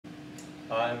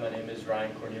Hi, my name is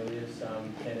Ryan Cornelius.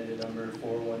 I'm candidate number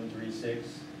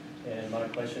 4136, and my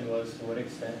question was, to what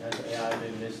extent has AI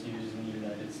been misused in the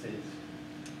United States?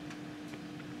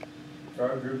 For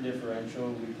our group differential,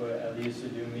 we put Elias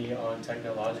Adumi on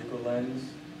technological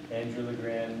lens, Andrew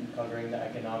LeGrand covering the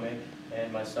economic,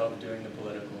 and myself doing the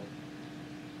political.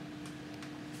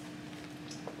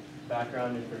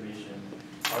 Background information.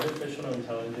 Artificial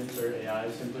intelligence, or AI,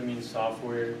 simply means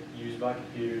software used by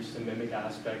computers to mimic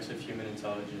aspects of human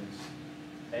intelligence.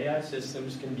 AI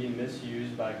systems can be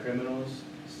misused by criminals,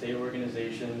 state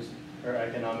organizations, or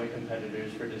economic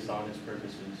competitors for dishonest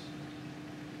purposes.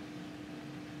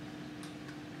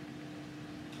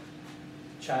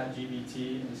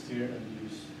 ChatGPT and student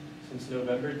abuse. Since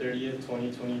November 30th,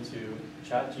 2022,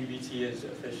 ChatGPT has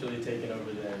officially taken over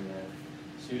the internet.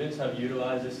 Students have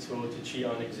utilized this tool to cheat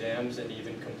on exams and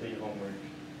even complete homework.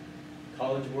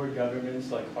 College board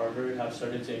governments like Harvard have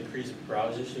started to increase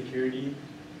browser security,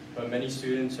 but many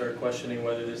students are questioning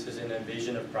whether this is an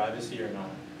invasion of privacy or not.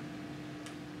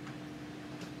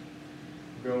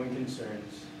 Growing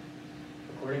concerns.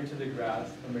 According to the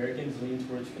graph, Americans lean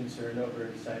towards concern over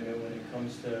excitement when it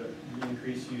comes to the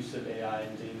increased use of AI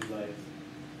in daily life.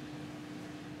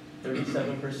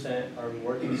 37% are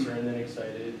more concerned than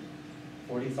excited,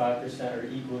 45% are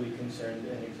equally concerned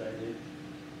and excited,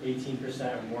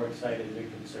 18% are more excited than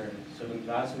concerned. So the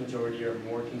vast majority are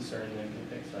more concerned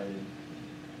than excited.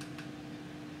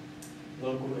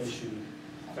 Local issue.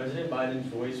 President Biden's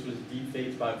voice was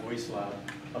deepfaked by VoiceLab,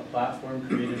 a platform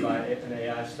created by an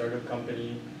AI startup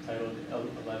company titled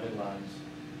 11 Labs.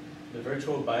 The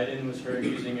virtual Biden was heard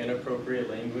using inappropriate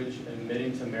language,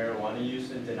 admitting to marijuana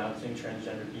use and denouncing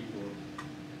transgender people.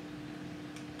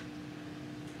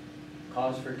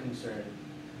 Cause for concern.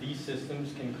 These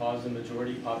systems can cause the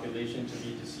majority population to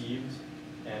be deceived,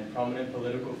 and prominent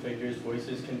political figures'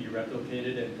 voices can be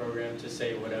replicated and programmed to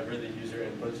say whatever the user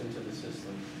inputs into the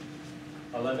system.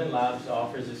 11 Labs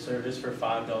offers a service for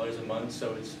 $5 a month,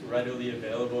 so it's readily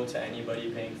available to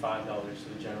anybody paying $5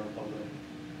 to the general public.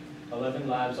 11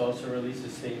 Labs also released a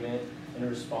statement in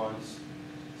response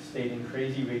stating,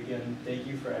 "Crazy weekend, thank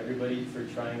you for everybody for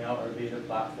trying out our beta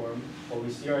platform. While we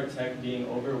see our tech being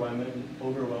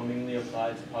overwhelmingly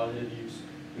applied to positive use,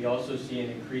 we also see an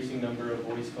increasing number of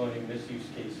voice cloning misuse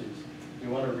cases. We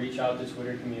want to reach out to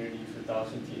Twitter community for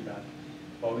thoughts and feedback.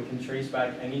 While we can trace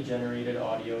back any generated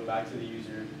audio back to the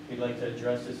user, we'd like to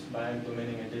address this by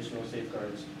implementing additional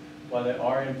safeguards. While they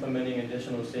are implementing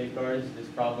additional safeguards, this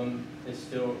problem is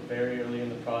still very early in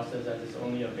the process as it's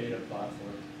only a beta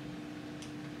platform."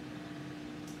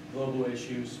 Global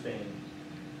issue, Spain.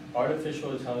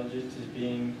 Artificial intelligence is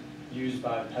being used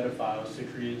by pedophiles to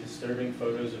create disturbing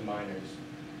photos of minors.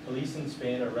 Police in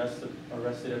Spain arrested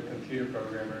a computer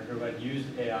programmer who had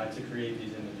used AI to create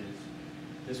these images.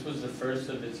 This was the first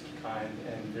of its kind,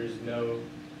 and there's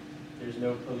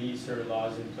no police or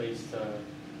laws in place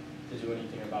to do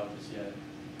anything about this yet.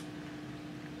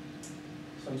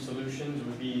 Some solutions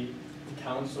would be the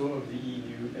Council of the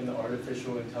EU and the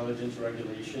Artificial Intelligence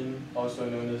Regulation, also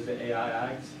known as the AI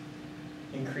Act,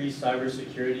 increase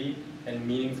cybersecurity, and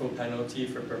meaningful penalty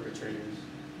for perpetrators.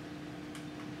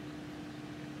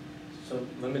 So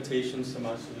limitations to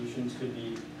my solutions could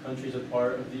be countries a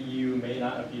part of the EU may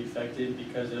not be affected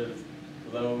because of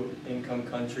low-income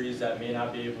countries that may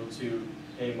not be able to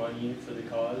pay money for the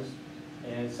cause.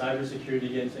 And cybersecurity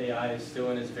against AI is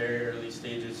still in its very early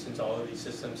stages since all of these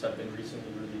systems have been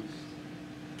recently released.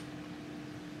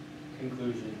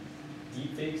 Conclusion.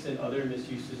 Deepfakes and other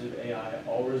misuses of AI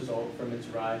all result from its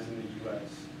rise in the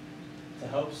US. To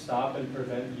help stop and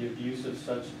prevent the abuse of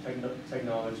such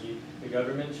technology, the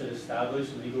government should establish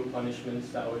legal punishments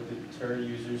that would deter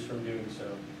users from doing so.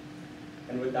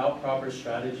 And without proper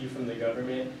strategy from the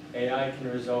government, AI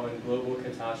can result in global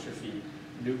catastrophe.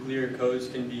 Nuclear codes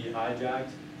can be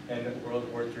hijacked, and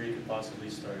World War III could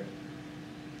possibly start.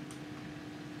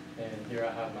 And here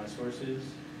I have my sources,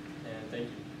 and thank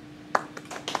you.